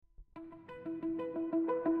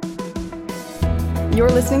You're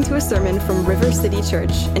listening to a sermon from River City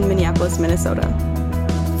Church in Minneapolis, Minnesota.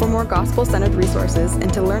 For more gospel-centered resources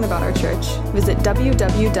and to learn about our church, visit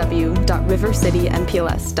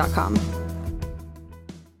www.rivercitynpls.com.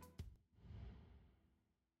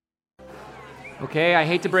 Okay, I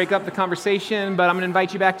hate to break up the conversation, but I'm going to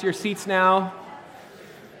invite you back to your seats now.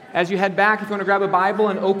 As you head back, if you want to grab a Bible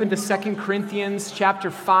and open to 2 Corinthians chapter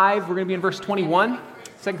 5, we're going to be in verse 21.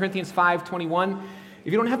 2 Corinthians 5:21.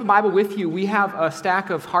 If you don't have a Bible with you, we have a stack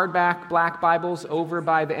of hardback black Bibles over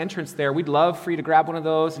by the entrance there. We'd love for you to grab one of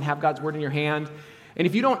those and have God's Word in your hand. And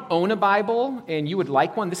if you don't own a Bible and you would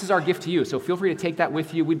like one, this is our gift to you. So feel free to take that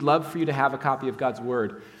with you. We'd love for you to have a copy of God's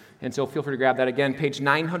Word. And so feel free to grab that again, page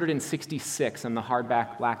 966 on the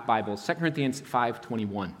hardback black Bibles, 2 Corinthians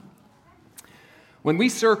 5:21. When we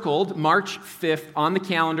circled March 5th on the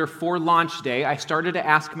calendar for launch day, I started to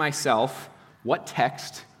ask myself, what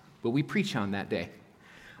text will we preach on that day?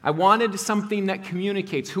 I wanted something that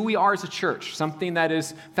communicates who we are as a church, something that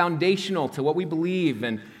is foundational to what we believe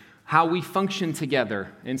and how we function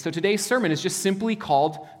together. And so today's sermon is just simply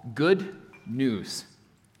called Good News.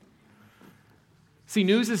 See,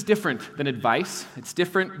 news is different than advice. It's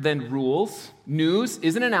different than rules. News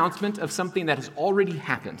is an announcement of something that has already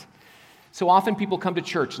happened. So often people come to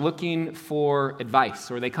church looking for advice,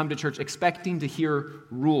 or they come to church expecting to hear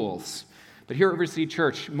rules. But here at River City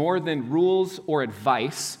Church, more than rules or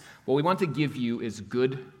advice, what we want to give you is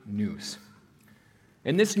good news.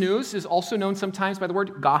 And this news is also known sometimes by the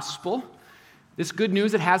word gospel. This good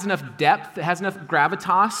news, it has enough depth, it has enough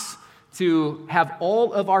gravitas to have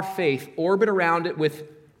all of our faith orbit around it with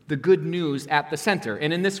the good news at the center.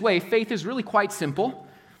 And in this way, faith is really quite simple.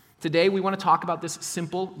 Today, we want to talk about this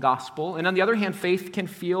simple gospel. And on the other hand, faith can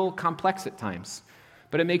feel complex at times,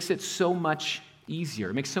 but it makes it so much easier.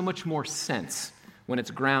 It makes so much more sense when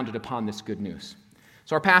it's grounded upon this good news.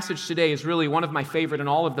 So our passage today is really one of my favorite in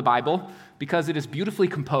all of the Bible because it is beautifully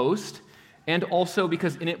composed and also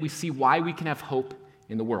because in it we see why we can have hope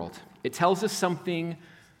in the world. It tells us something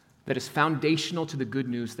that is foundational to the good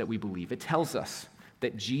news that we believe. It tells us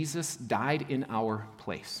that Jesus died in our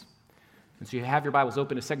place. And so you have your Bibles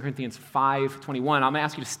open to 2 Corinthians 5:21. I'm going to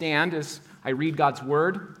ask you to stand as I read God's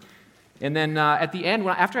word. And then at the end,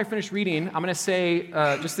 after I finish reading, I'm going to say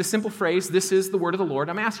just this simple phrase, this is the word of the Lord.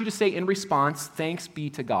 I'm going to ask you to say in response, thanks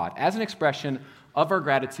be to God, as an expression of our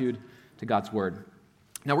gratitude to God's word.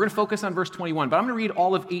 Now, we're going to focus on verse 21, but I'm going to read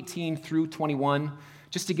all of 18 through 21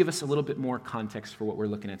 just to give us a little bit more context for what we're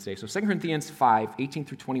looking at today. So 2 Corinthians 5:18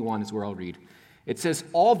 through 21 is where I'll read. It says,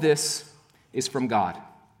 all this is from God,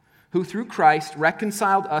 who through Christ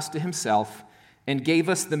reconciled us to himself and gave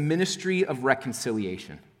us the ministry of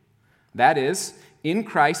reconciliation. That is, in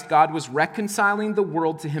Christ, God was reconciling the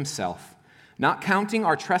world to himself, not counting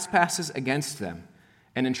our trespasses against them,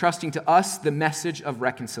 and entrusting to us the message of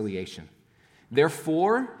reconciliation.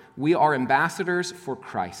 Therefore, we are ambassadors for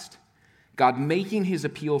Christ, God making his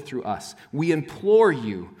appeal through us. We implore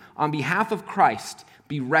you, on behalf of Christ,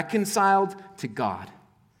 be reconciled to God.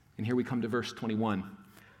 And here we come to verse 21.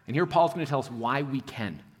 And here Paul's going to tell us why we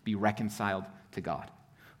can be reconciled to God.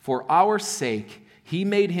 For our sake, he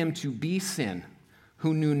made him to be sin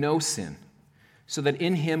who knew no sin, so that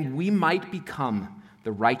in him we might become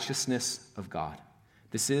the righteousness of God.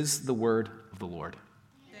 This is the word of the Lord.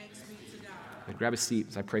 Thanks be to God. Grab a seat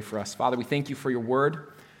as I pray for us. Father, we thank you for your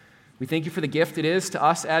word. We thank you for the gift it is to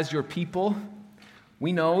us as your people.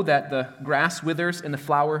 We know that the grass withers and the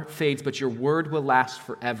flower fades, but your word will last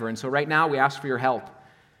forever. And so right now we ask for your help.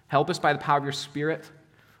 Help us by the power of your Spirit.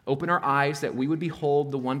 Open our eyes that we would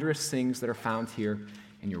behold the wondrous things that are found here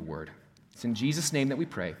in your word. It's in Jesus' name that we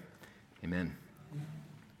pray. Amen.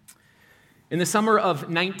 In the summer of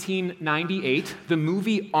 1998, the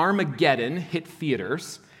movie Armageddon hit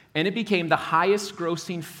theaters, and it became the highest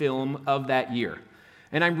grossing film of that year.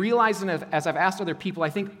 And I'm realizing as I've asked other people, I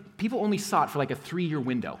think people only saw it for like a 3-year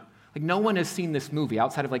window. Like no one has seen this movie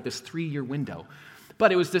outside of like this 3-year window.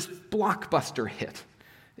 But it was this blockbuster hit.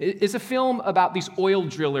 It's a film about these oil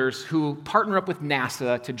drillers who partner up with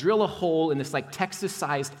NASA to drill a hole in this like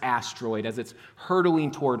Texas-sized asteroid as it's hurtling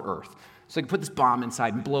toward Earth. So they can put this bomb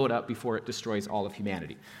inside and blow it up before it destroys all of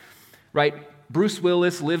humanity. Right? Bruce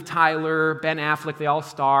Willis, Liv Tyler, Ben Affleck, they all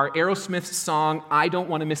star. Aerosmith's song, I Don't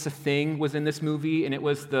Want to Miss a Thing, was in this movie, and it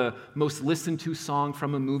was the most listened to song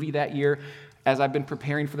from a movie that year. As I've been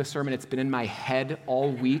preparing for the sermon, it's been in my head all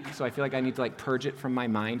week, so I feel like I need to like purge it from my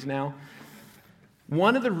mind now.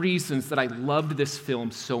 One of the reasons that I loved this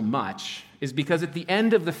film so much is because at the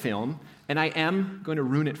end of the film, and I am going to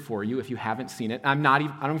ruin it for you if you haven't seen it. I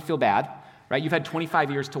don't feel bad, right? You've had 25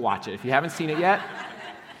 years to watch it. If you haven't seen it yet,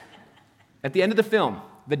 at the end of the film,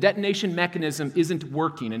 The detonation mechanism isn't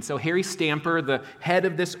working. And so Harry Stamper, the head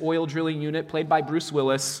of this oil drilling unit, played by Bruce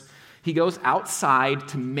Willis, he goes outside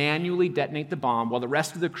to manually detonate the bomb while the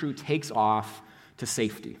rest of the crew takes off to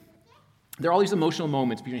safety. There are all these emotional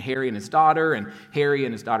moments between Harry and his daughter, and Harry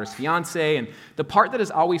and his daughter's fiance, and the part that has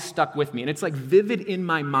always stuck with me, and it's like vivid in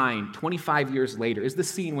my mind 25 years later, is the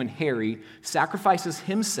scene when Harry sacrifices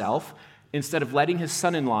himself instead of letting his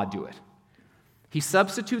son-in-law do it. He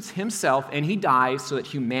substitutes himself and he dies so that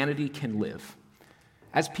humanity can live.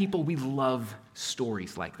 As people, we love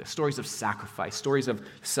stories like this, stories of sacrifice, stories of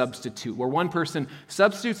substitute, where one person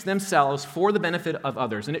substitutes themselves for the benefit of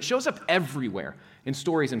others. And it shows up everywhere in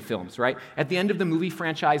stories and films, right? At the end of the movie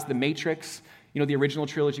franchise, The Matrix, the original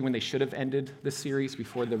trilogy when they should have ended the series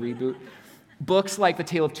before the reboot. Books like The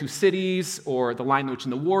Tale of Two Cities or The Lion, the Witch,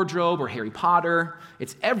 and the Wardrobe or Harry Potter,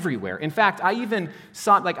 it's everywhere. In fact, I even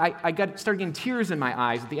saw, I started getting tears in my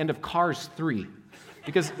eyes at the end of Cars 3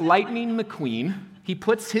 because Lightning McQueen, he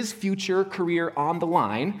puts his future career on the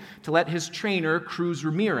line to let his trainer, Cruz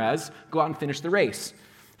Ramirez, go out and finish the race.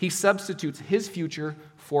 He substitutes his future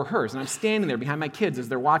for hers. And I'm standing there behind my kids as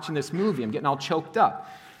they're watching this movie. I'm getting all choked up.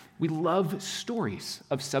 We love stories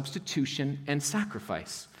of substitution and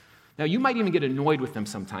sacrifice. Now, you might even get annoyed with them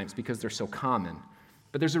sometimes because they're so common.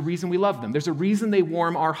 But there's a reason we love them. There's a reason they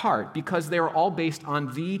warm our heart, because they are all based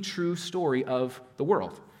on the true story of the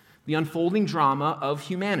world, the unfolding drama of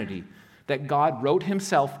humanity, that God wrote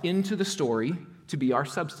himself into the story to be our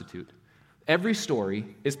substitute. Every story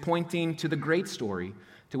is pointing to the great story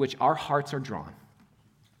to which our hearts are drawn.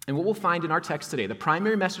 And what we'll find in our text today, the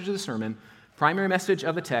primary message of the sermon, primary message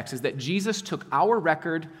of the text, is that Jesus took our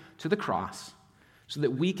record to the cross so that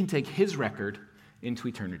we can take his record into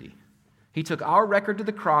eternity. He took our record to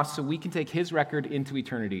the cross so we can take his record into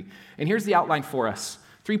eternity. And here's the outline for us.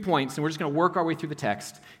 3 points, and we're just going to work our way through the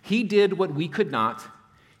text. He did what we could not.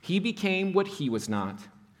 He became what he was not,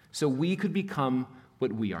 so we could become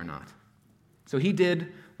what we are not. So he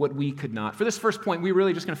did what we could not. For this first point, we're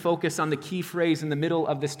really just going to focus on the key phrase in the middle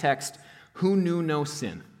of this text, who knew no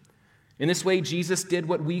sin. In this way, Jesus did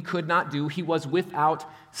what we could not do. He was without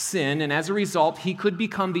sin, and as a result, he could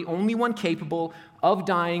become the only one capable of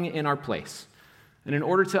dying in our place. And in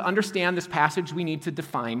order to understand this passage, we need to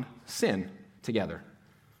define sin together.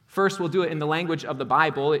 First, we'll do it in the language of the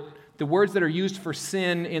Bible. The words that are used for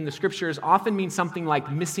sin in the scriptures often mean something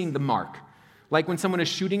like missing the mark, like when someone is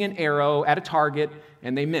shooting an arrow at a target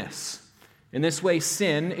and they miss. In this way,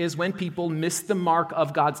 sin is when people miss the mark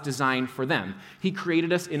of God's design for them. He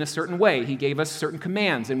created us in a certain way. He gave us certain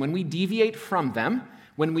commands, and when we deviate from them,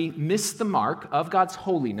 when we miss the mark of God's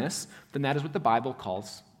holiness, then that is what the Bible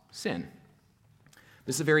calls sin.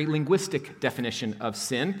 This is a very linguistic definition of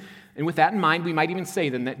sin, and with that in mind, we might even say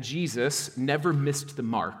then that Jesus never missed the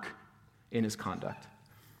mark in his conduct.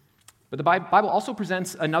 But the Bible also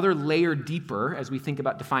presents another layer deeper as we think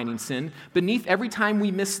about defining sin. Beneath every time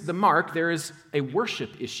we miss the mark, there is a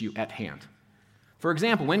worship issue at hand. For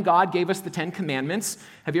example, when God gave us the 10 Commandments,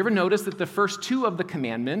 have you ever noticed that the first 2 of the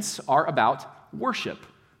commandments are about worship?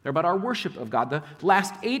 They're about our worship of God. The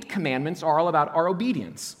last 8 commandments are all about our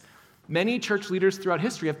obedience. Many church leaders throughout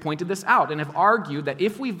history have pointed this out and have argued that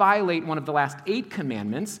if we violate one of the last 8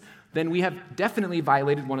 commandments, then we have definitely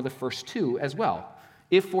violated one of the first 2 as well.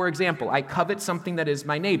 If, for example, I covet something that is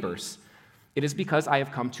my neighbor's, it is because I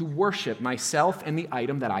have come to worship myself and the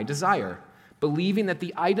item that I desire, believing that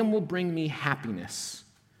the item will bring me happiness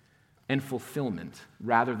and fulfillment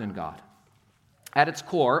rather than God. At its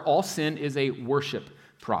core, all sin is a worship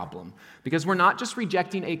problem, because we're not just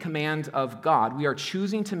rejecting a command of God, we are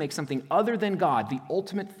choosing to make something other than God the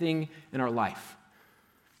ultimate thing in our life.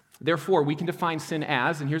 Therefore, we can define sin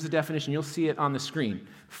as, and here's the definition, you'll see it on the screen,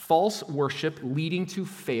 false worship leading to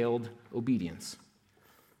failed obedience.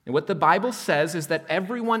 And what the Bible says is that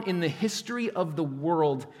everyone in the history of the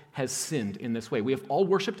world has sinned in this way. We have all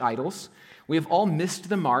worshiped idols. We have all missed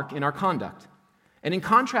the mark in our conduct. And in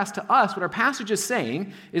contrast to us, what our passage is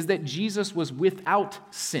saying is that Jesus was without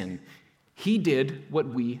sin. He did what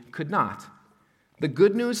we could not. The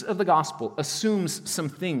good news of the gospel assumes some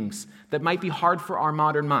things that might be hard for our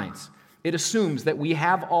modern minds. It assumes that we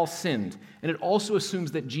have all sinned, and it also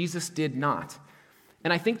assumes that Jesus did not.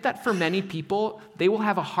 And I think that for many people, they will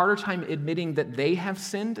have a harder time admitting that they have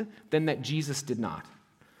sinned than that Jesus did not,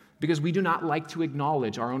 because we do not like to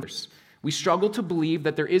acknowledge our own sins. We struggle to believe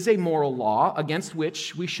that there is a moral law against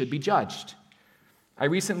which we should be judged. I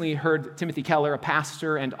recently heard Timothy Keller, a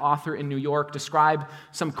pastor and author in New York, describe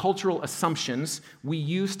some cultural assumptions we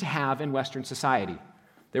used to have in Western society.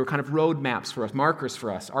 They were kind of roadmaps for us, markers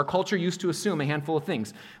for us. Our culture used to assume a handful of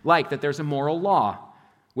things, like that there's a moral law,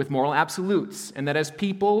 with moral absolutes, and that as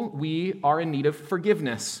people, we are in need of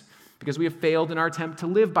forgiveness because we have failed in our attempt to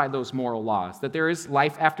live by those moral laws, that there is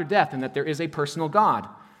life after death, and that there is a personal God.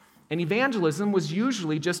 And evangelism was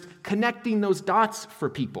usually just connecting those dots for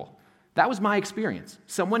people. That was my experience.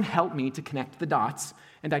 Someone helped me to connect the dots,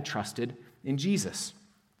 and I trusted in Jesus.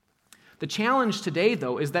 The challenge today,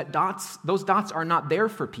 though, is that those dots are not there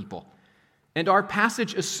for people. And our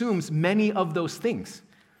passage assumes many of those things,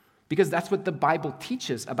 because that's what the Bible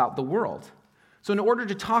teaches about the world. So in order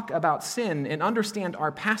to talk about sin and understand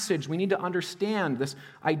our passage, we need to understand this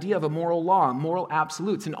idea of a moral law, moral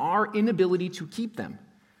absolutes, and our inability to keep them.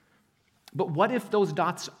 But what if those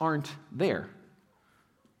dots aren't there?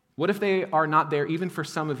 What if they are not there even for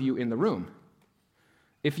some of you in the room?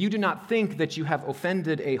 If you do not think that you have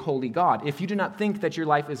offended a holy God, if you do not think that your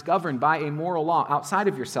life is governed by a moral law outside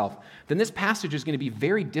of yourself, then this passage is going to be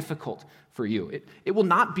very difficult for you. It will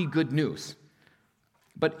not be good news.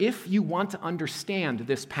 But if you want to understand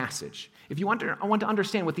this passage, if you want to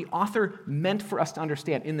understand what the author meant for us to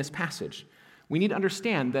understand in this passage, we need to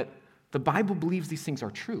understand that the Bible believes these things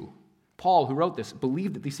are true. Paul, who wrote this,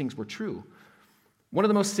 believed that these things were true. One of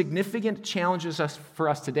the most significant challenges for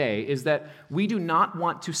us today is that we do not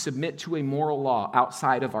want to submit to a moral law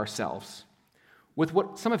outside of ourselves. With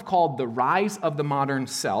what some have called the rise of the modern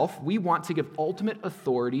self, we want to give ultimate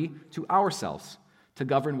authority to ourselves to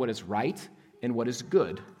govern what is right and what is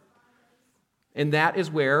good. And that is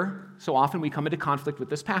where so often we come into conflict with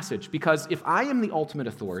this passage, because if I am the ultimate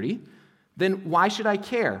authority, then why should I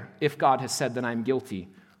care if God has said that I'm guilty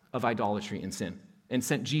of idolatry and sin and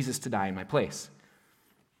sent Jesus to die in my place?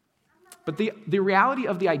 But the reality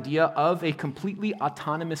of the idea of a completely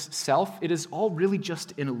autonomous self, it is all really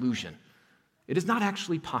just an illusion. It is not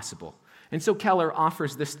actually possible. And so Keller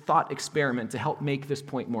offers this thought experiment to help make this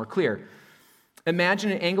point more clear.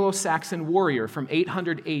 Imagine an Anglo-Saxon warrior from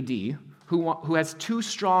 800 AD who has two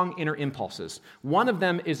strong inner impulses. One of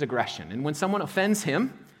them is aggression, and when someone offends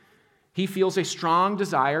him, he feels a strong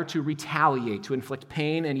desire to retaliate, to inflict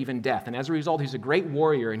pain and even death. And as a result, he's a great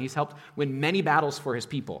warrior, and he's helped win many battles for his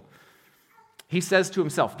people. He says to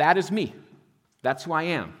himself, "That is me. That's who I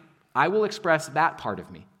am. I will express that part of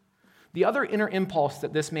me." The other inner impulse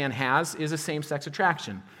that this man has is a same-sex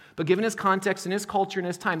attraction. But given his context and his culture and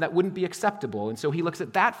his time, that wouldn't be acceptable. And so he looks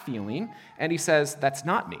at that feeling and he says, "That's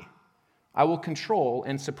not me. I will control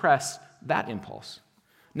and suppress that impulse."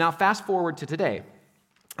 Now, fast forward to today.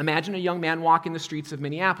 Imagine a young man walking the streets of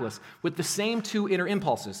Minneapolis with the same two inner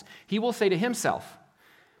impulses. He will say to himself,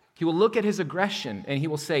 he will look at his aggression and he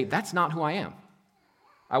will say, "That's not who I am.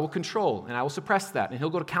 I will control and I will suppress that." And he'll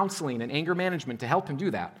go to counseling and anger management to help him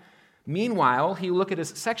do that. Meanwhile, he will look at his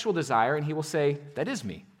sexual desire and he will say, "That is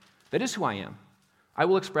me. That is who I am. I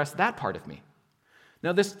will express that part of me."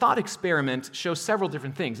 Now, this thought experiment shows several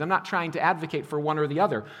different things. I'm not trying to advocate for one or the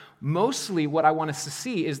other. Mostly what I want us to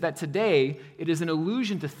see is that today it is an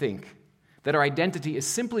illusion to think that our identity is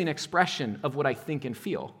simply an expression of what I think and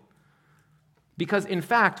feel. Because, in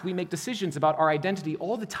fact, we make decisions about our identity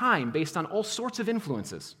all the time based on all sorts of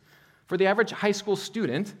influences. For the average high school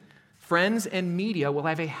student, friends and media will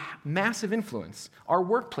have a massive influence. Our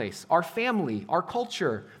workplace, our family, our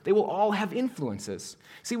culture, they will all have influences.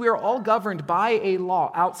 See, we are all governed by a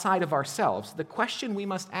law outside of ourselves. The question we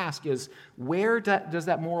must ask is, where does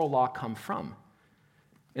that moral law come from?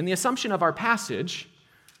 And the assumption of our passage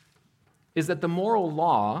is that the moral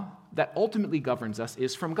law that ultimately governs us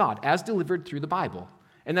is from God, as delivered through the Bible,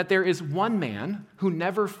 and that there is one man who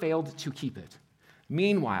never failed to keep it.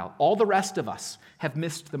 Meanwhile, all the rest of us have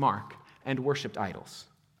missed the mark and worshipped idols.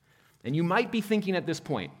 And you might be thinking at this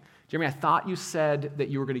point, "Jeremy, I thought you said that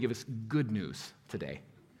you were going to give us good news today."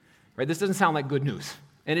 Right? This doesn't sound like good news,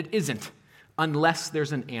 and it isn't unless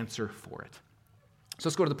there's an answer for it. So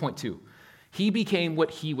let's go to the point 2. He became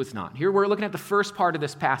what he was not. Here we're looking at the first part of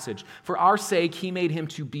this passage. For our sake, he made him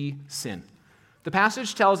to be sin. The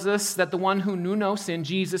passage tells us that the one who knew no sin,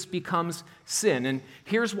 Jesus, becomes sin. And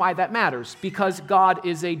here's why that matters. Because God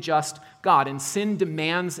is a just God, and sin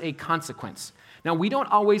demands a consequence. Now, we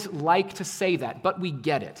don't always like to say that, but we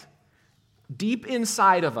get it. Deep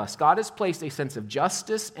inside of us, God has placed a sense of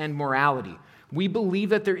justice and morality. We believe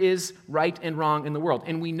that there is right and wrong in the world,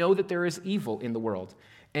 and we know that there is evil in the world,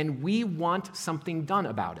 and we want something done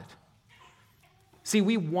about it. See,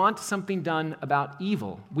 we want something done about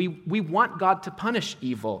evil. We want God to punish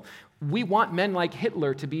evil. We want men like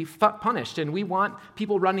Hitler to be punished, and we want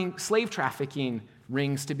people running slave trafficking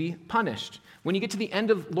rings to be punished. When you get to the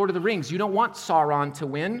end of Lord of the Rings, you don't want Sauron to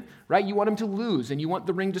win, right? You want him to lose, and you want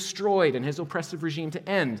the ring destroyed and his oppressive regime to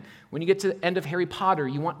end. When you get to the end of Harry Potter,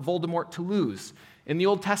 you want Voldemort to lose. In the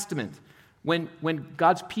Old Testament, When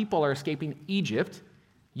God's people are escaping Egypt,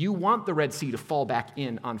 you want the Red Sea to fall back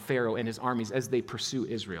in on Pharaoh and his armies as they pursue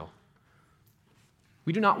Israel.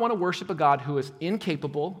 We do not want to worship a God who is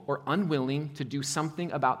incapable or unwilling to do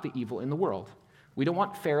something about the evil in the world. We don't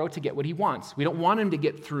want Pharaoh to get what he wants. We don't want him to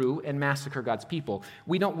get through and massacre God's people.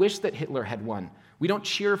 We don't wish that Hitler had won. We don't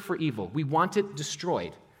cheer for evil. We want it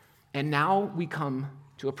destroyed. And now we come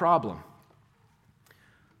to a problem.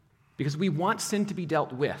 Because we want sin to be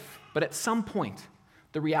dealt with, but at some point,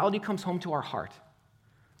 the reality comes home to our heart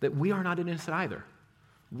that we are not innocent either.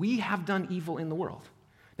 We have done evil in the world.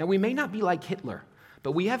 Now, we may not be like Hitler,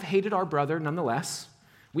 but we have hated our brother nonetheless.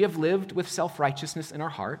 We have lived with self-righteousness in our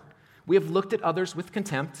heart. We have looked at others with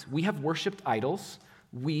contempt. We have worshiped idols.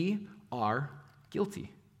 We are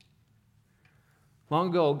guilty. Long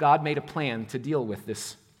ago, God made a plan to deal with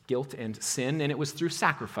this guilt and sin, and it was through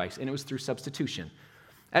sacrifice, and it was through substitution.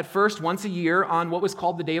 At first, once a year, on what was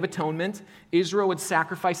called the Day of Atonement, Israel would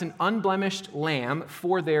sacrifice an unblemished lamb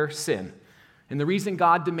for their sin. And the reason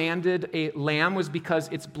God demanded a lamb was because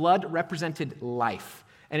its blood represented life.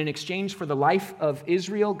 And in exchange for the life of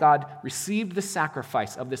Israel, God received the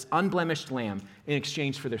sacrifice of this unblemished lamb in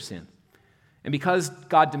exchange for their sin. And because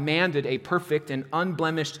God demanded a perfect and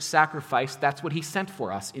unblemished sacrifice, that's what he sent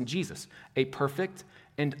for us in Jesus, a perfect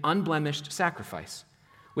and unblemished sacrifice.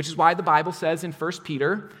 Which is why the Bible says in 1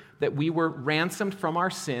 Peter that we were ransomed from our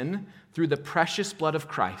sin through the precious blood of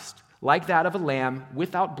Christ, like that of a lamb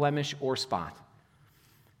without blemish or spot.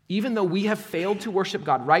 Even though we have failed to worship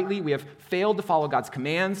God rightly, we have failed to follow God's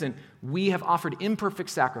commands, and we have offered imperfect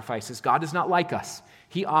sacrifices, God is not like us.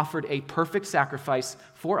 He offered a perfect sacrifice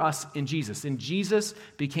for us in Jesus, and Jesus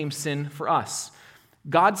became sin for us.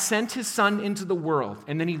 God sent his Son into the world,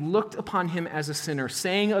 and then he looked upon him as a sinner,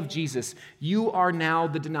 saying of Jesus, "You are now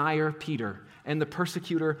the denier, Peter, and the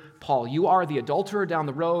persecutor, Paul. You are the adulterer down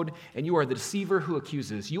the road, and you are the deceiver who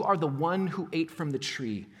accuses. You are the one who ate from the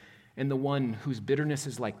tree, and the one whose bitterness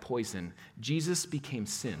is like poison." Jesus became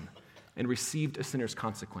sin and received a sinner's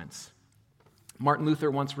consequence. Martin Luther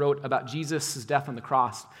once wrote about Jesus' death on the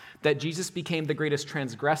cross that Jesus became the greatest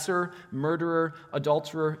transgressor, murderer,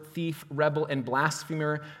 adulterer, thief, rebel, and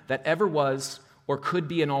blasphemer that ever was or could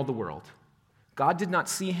be in all the world. God did not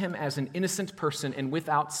see him as an innocent person and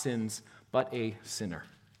without sins, but a sinner.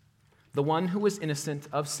 The one who was innocent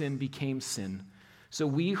of sin became sin, so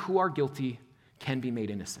we who are guilty can be made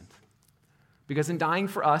innocent. Because in dying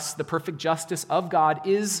for us, the perfect justice of God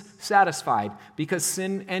is satisfied because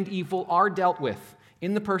sin and evil are dealt with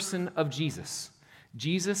in the person of Jesus.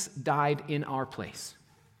 Jesus died in our place.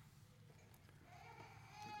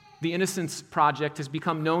 The Innocence Project has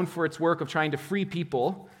become known for its work of trying to free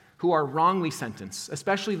people who are wrongly sentenced,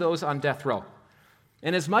 especially those on death row.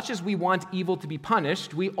 And as much as we want evil to be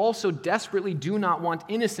punished, we also desperately do not want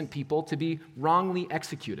innocent people to be wrongly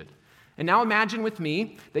executed. And now imagine with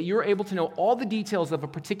me that you're able to know all the details of a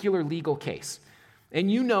particular legal case.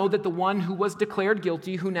 And you know that the one who was declared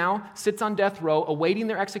guilty, who now sits on death row awaiting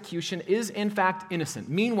their execution, is in fact innocent.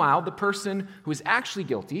 Meanwhile, the person who is actually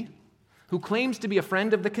guilty, who claims to be a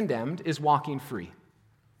friend of the condemned, is walking free.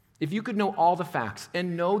 If you could know all the facts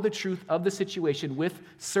and know the truth of the situation with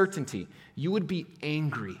certainty, you would be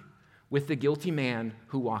angry with the guilty man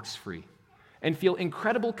who walks free and feel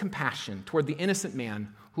incredible compassion toward the innocent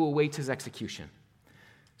man who awaits his execution.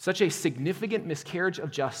 Such a significant miscarriage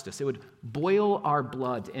of justice, it would boil our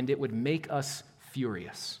blood and it would make us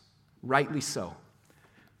furious. Rightly so.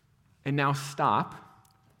 And now stop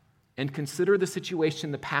and consider the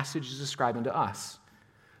situation the passage is describing to us.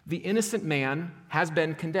 The innocent man has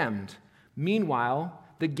been condemned. Meanwhile,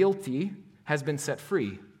 the guilty has been set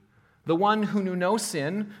free. The one who knew no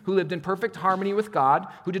sin, who lived in perfect harmony with God,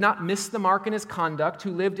 who did not miss the mark in his conduct, who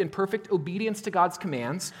lived in perfect obedience to God's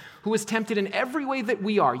commands, who was tempted in every way that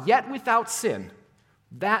we are, yet without sin,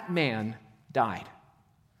 that man died.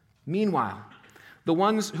 Meanwhile, the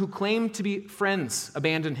ones who claimed to be friends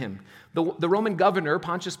abandoned him. The Roman governor,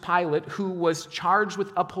 Pontius Pilate, who was charged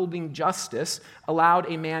with upholding justice,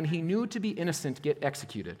 allowed a man he knew to be innocent get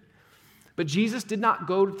executed. But Jesus did not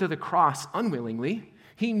go to the cross unwillingly.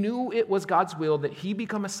 He knew it was God's will that he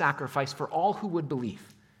become a sacrifice for all who would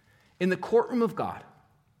believe. In the courtroom of God,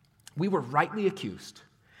 we were rightly accused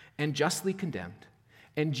and justly condemned,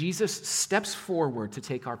 and Jesus steps forward to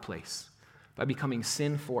take our place by becoming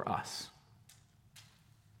sin for us.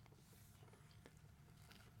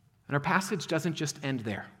 And our passage doesn't just end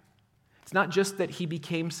there. It's not just that he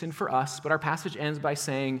became sin for us, but our passage ends by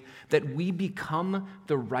saying that we become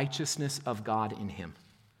the righteousness of God in him.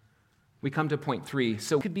 We come to point 3,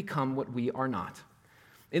 so we could become what we are not.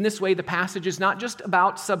 In this way, the passage is not just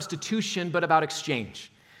about substitution, but about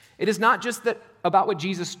exchange. It is not just about what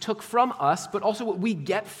Jesus took from us, but also what we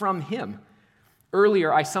get from him.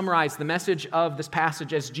 Earlier, I summarized the message of this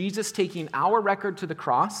passage as Jesus taking our record to the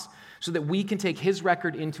cross so that we can take his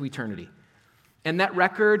record into eternity. And that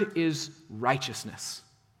record is righteousness,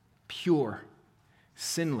 pure,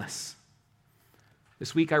 sinless.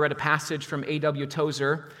 This week I read a passage from A.W.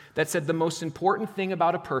 Tozer that said the most important thing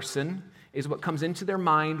about a person is what comes into their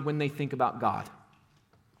mind when they think about God.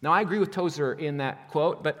 Now, I agree with Tozer in that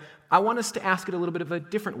quote, but I want us to ask it a little bit of a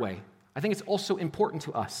different way. I think it's also important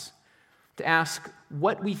to us to ask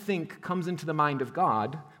what we think comes into the mind of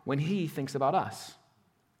God when he thinks about us.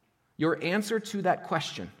 Your answer to that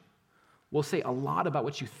question will say a lot about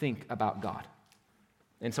what you think about God.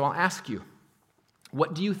 And so I'll ask you,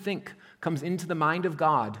 what do you think comes into the mind of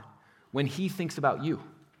God when he thinks about you?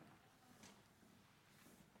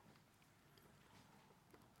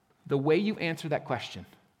 The way you answer that question,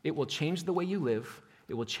 it will change the way you live.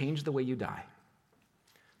 It will change the way you die.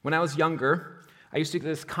 When I was younger, I used to get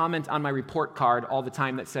this comment on my report card all the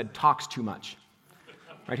time that said, talks too much.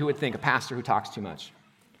 Right? Who would think? A pastor who talks too much.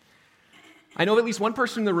 I know of at least one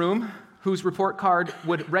person in the room whose report card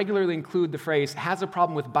would regularly include the phrase, has a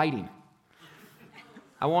problem with biting.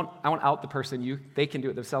 I won't out the person. They can do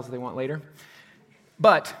it themselves if they want later.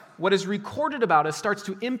 But what is recorded about us starts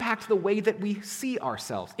to impact the way that we see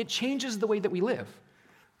ourselves. It changes the way that we live.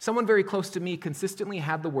 Someone very close to me consistently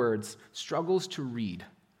had the words, struggles to read,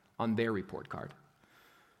 on their report card.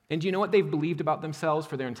 And do you know what they've believed about themselves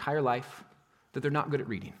for their entire life? That they're not good at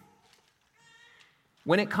reading.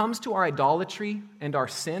 When it comes to our idolatry and our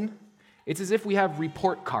sin, it's as if we have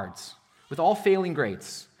report cards with all failing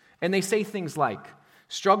grades. And they say things like,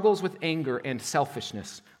 struggles with anger and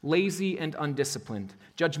selfishness, lazy and undisciplined,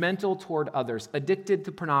 judgmental toward others, addicted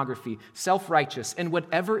to pornography, self-righteous, and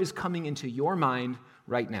whatever is coming into your mind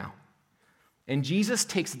right now. And Jesus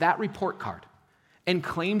takes that report card and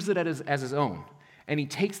claims it as his own, and he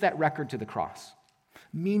takes that record to the cross.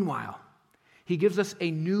 Meanwhile, he gives us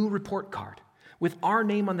a new report card with our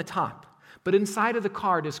name on the top, but inside of the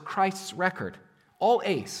card is Christ's record, all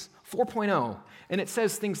A's, 4.0, and it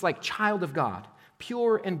says things like child of God,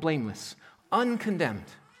 pure and blameless, uncondemned.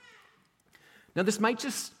 Now, this might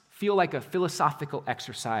just feel like a philosophical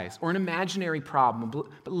exercise or an imaginary problem,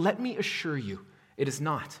 but let me assure you, it is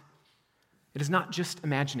not. It is not just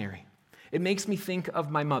imaginary. It makes me think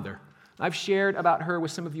of my mother. I've shared about her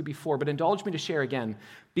with some of you before, but indulge me to share again,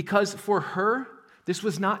 because for her, this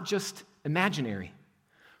was not just imaginary.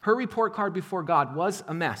 Her report card before God was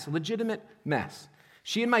a mess, a legitimate mess.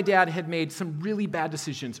 She and my dad had made some really bad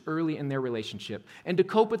decisions early in their relationship, and to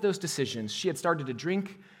cope with those decisions, she had started to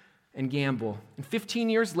drink and gamble. And 15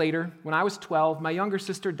 years later, when I was 12, my younger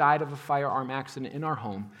sister died of a firearm accident in our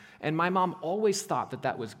home, and my mom always thought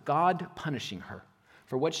that was God punishing her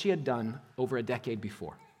for what she had done over a decade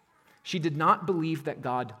before. She did not believe that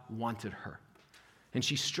God wanted her, and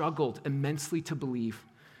she struggled immensely to believe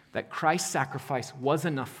that Christ's sacrifice was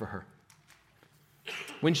enough for her.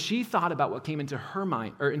 When she thought about what came into her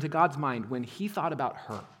mind, or into God's mind when he thought about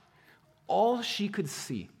her, all she could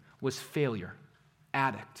see was failure,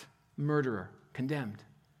 addict, murderer, condemned.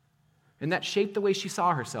 And that shaped the way she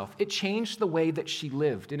saw herself. It changed the way that she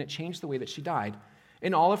lived, and it changed the way that she died.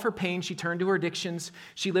 In all of her pain, she turned to her addictions.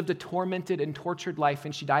 She lived a tormented and tortured life,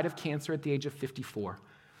 and she died of cancer at the age of 54.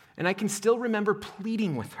 And I can still remember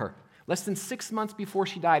pleading with her less than 6 months before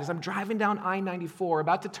she died, as I'm driving down I-94,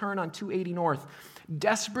 about to turn on 280 North,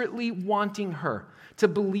 desperately wanting her to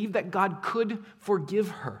believe that God could forgive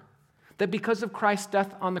her, that because of Christ's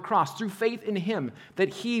death on the cross, through faith in him, that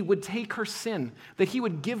he would take her sin, that he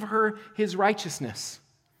would give her his righteousness.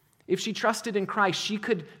 If she trusted in Christ, she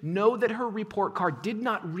could know that her report card did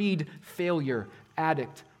not read failure,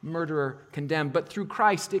 addict, murderer, condemned, but through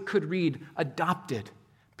Christ it could read adopted,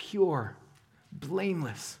 pure,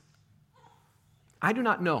 blameless. I do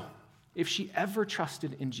not know if she ever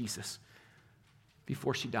trusted in Jesus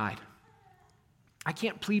before she died. I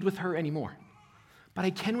can't plead with her anymore, but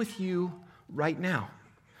I can with you right now.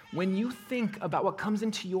 When you think about what comes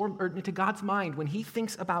into God's mind when he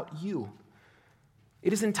thinks about you,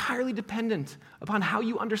 it is entirely dependent upon how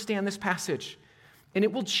you understand this passage, and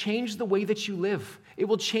it will change the way that you live. It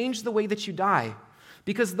will change the way that you die,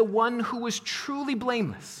 because the one who was truly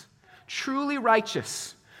blameless, truly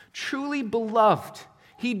righteous, truly beloved,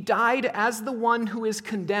 he died as the one who is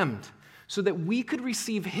condemned so that we could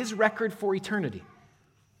receive his record for eternity.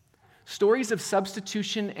 Stories of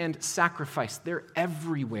substitution and sacrifice, they're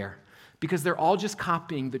everywhere because they're all just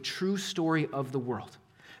copying the true story of the world.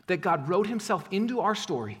 That God wrote himself into our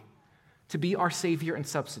story to be our Savior and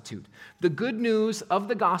substitute. The good news of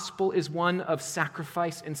the gospel is one of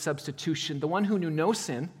sacrifice and substitution. The one who knew no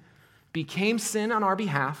sin became sin on our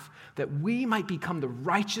behalf that we might become the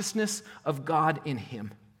righteousness of God in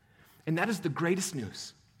him. And that is the greatest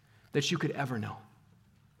news that you could ever know.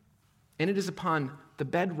 And it is upon the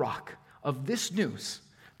bedrock of this news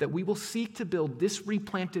that we will seek to build this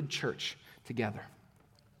replanted church together.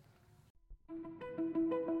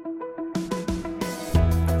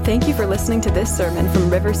 Thank you for listening to this sermon from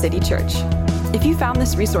River City Church. If you found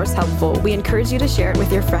this resource helpful, we encourage you to share it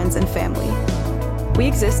with your friends and family. We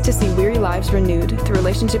exist to see weary lives renewed through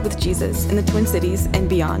relationship with Jesus in the Twin Cities and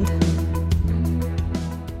beyond.